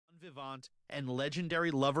vivant and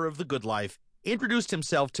legendary lover of the good life introduced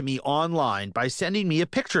himself to me online by sending me a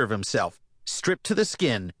picture of himself, stripped to the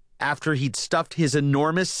skin, after he'd stuffed his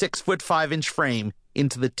enormous 6'5" frame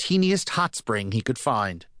into the teeniest hot spring he could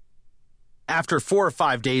find. After 4 or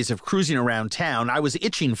 5 days of cruising around town, I was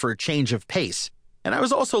itching for a change of pace, and I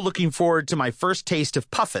was also looking forward to my first taste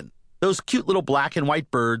of puffin, those cute little black and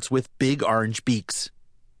white birds with big orange beaks.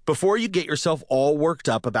 Before you get yourself all worked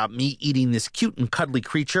up about me eating this cute and cuddly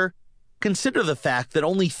creature, consider the fact that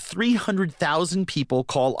only 300,000 people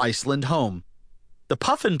call Iceland home. The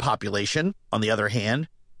puffin population, on the other hand,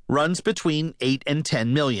 runs between 8 and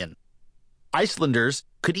 10 million. Icelanders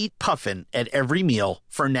could eat puffin at every meal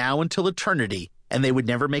for now until eternity, and they would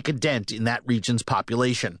never make a dent in that region's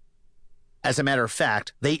population. As a matter of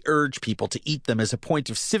fact, they urge people to eat them as a point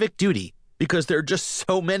of civic duty because there are just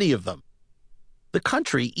so many of them. The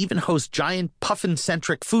country even hosts giant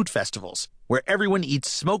puffin-centric food festivals where everyone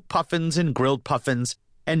eats smoked puffins and grilled puffins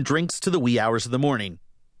and drinks to the wee hours of the morning.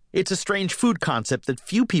 It's a strange food concept that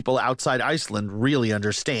few people outside Iceland really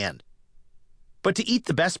understand. But to eat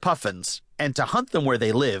the best puffins and to hunt them where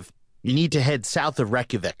they live, you need to head south of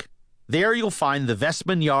Reykjavik. There you'll find the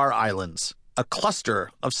Vestmannaeyjar Islands, a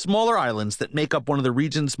cluster of smaller islands that make up one of the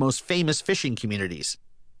region's most famous fishing communities.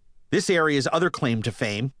 This area's other claim to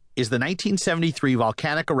fame is the 1973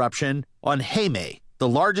 volcanic eruption on Heimaey, the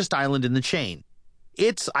largest island in the chain.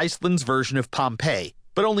 It's Iceland's version of Pompeii,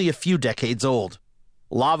 but only a few decades old.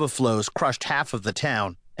 Lava flows crushed half of the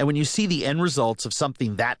town, and when you see the end results of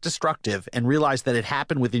something that destructive and realize that it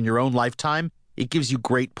happened within your own lifetime, it gives you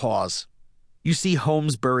great pause. You see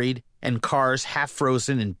homes buried and cars half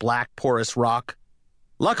frozen in black, porous rock.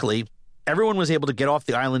 Luckily, everyone was able to get off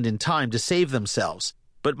the island in time to save themselves,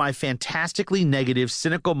 but my fantastically negative,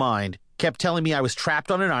 cynical mind kept telling me I was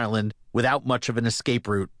trapped on an island without much of an escape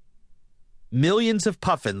route. Millions of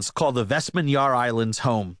puffins call the Vestmannaeyjar Islands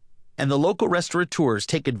home, and the local restaurateurs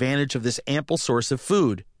take advantage of this ample source of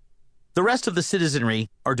food. The rest of the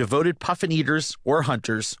citizenry are devoted puffin eaters or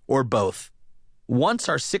hunters, or both. Once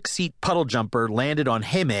our 6-seat puddle jumper landed on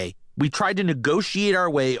Heimaey, we tried to negotiate our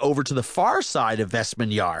way over to the far side of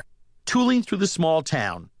Vestmannaeyjar, tooling through the small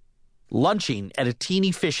town, lunching at a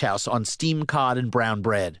teeny fish house on steamed cod and brown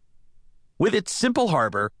bread. With its simple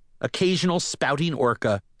harbor, occasional spouting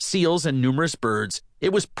orca, seals, and numerous birds,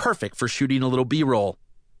 it was perfect for shooting a little B-roll.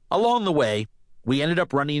 Along the way, we ended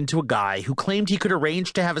up running into a guy who claimed he could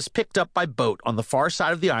arrange to have us picked up by boat on the far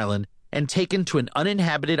side of the island and taken to an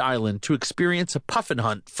uninhabited island to experience a puffin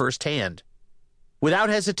hunt firsthand. Without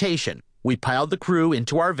hesitation, we piled the crew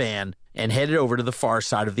into our van and headed over to the far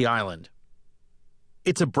side of the island.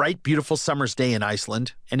 It's a bright, beautiful summer's day in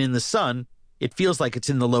Iceland, and in the sun, it feels like it's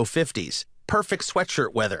in the low 50s, perfect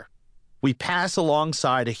sweatshirt weather. We pass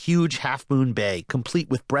alongside a huge half-moon bay, complete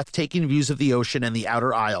with breathtaking views of the ocean and the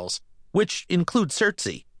outer isles, which include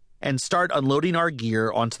Surtsey, and start unloading our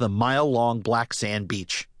gear onto the mile-long black sand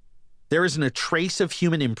beach. There isn't a trace of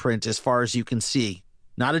human imprint as far as you can see.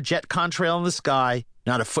 Not a jet contrail in the sky,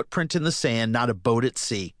 not a footprint in the sand, not a boat at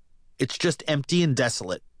sea. It's just empty and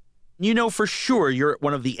desolate. You know for sure you're at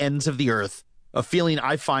one of the ends of the earth, a feeling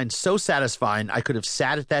I find so satisfying I could have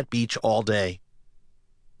sat at that beach all day.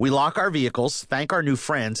 We lock our vehicles, thank our new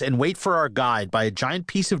friends, and wait for our guide by a giant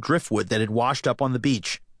piece of driftwood that had washed up on the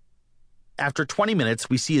beach. After 20 minutes,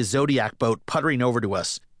 we see a Zodiac boat puttering over to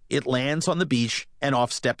us. It lands on the beach, and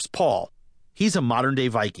off steps Paul. He's a modern-day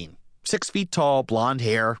Viking, 6 feet tall, blonde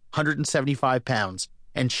hair, 175 pounds,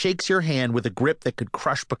 and shakes your hand with a grip that could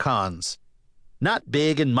crush pecans. Not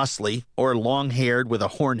big and muscly, or long-haired with a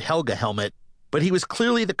horned Helga helmet, but he was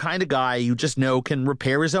clearly the kind of guy you just know can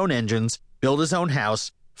repair his own engines, build his own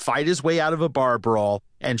house, fight his way out of a bar brawl,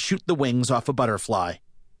 and shoot the wings off a butterfly.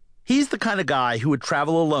 He's the kind of guy who would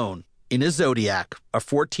travel alone, in a Zodiac, a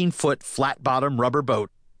 14-foot flat-bottom rubber boat,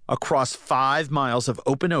 across 5 miles of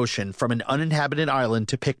open ocean from an uninhabited island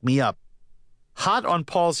to pick me up. Hot on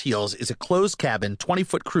Paul's heels is a closed-cabin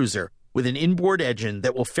 20-foot cruiser with an inboard engine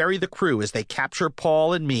that will ferry the crew as they capture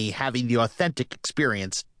Paul and me having the authentic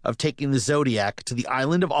experience of taking the Zodiac to the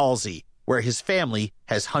island of Alsey, where his family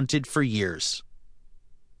has hunted for years.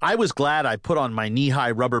 I was glad I put on my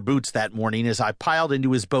knee-high rubber boots that morning as I piled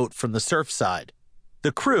into his boat from the surf side.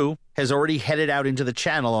 The crew has already headed out into the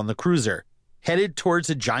channel on the cruiser, headed towards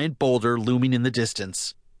a giant boulder looming in the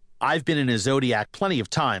distance. I've been in a Zodiac plenty of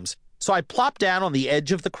times, so I plopped down on the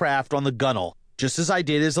edge of the craft on the gunnel, just as I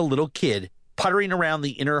did as a little kid, puttering around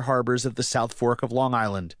the inner harbors of the South Fork of Long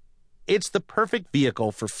Island. It's the perfect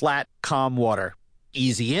vehicle for flat, calm water.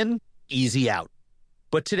 Easy in, easy out.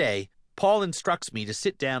 But today, Paul instructs me to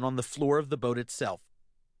sit down on the floor of the boat itself,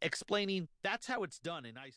 explaining that's how it's done in Iceland.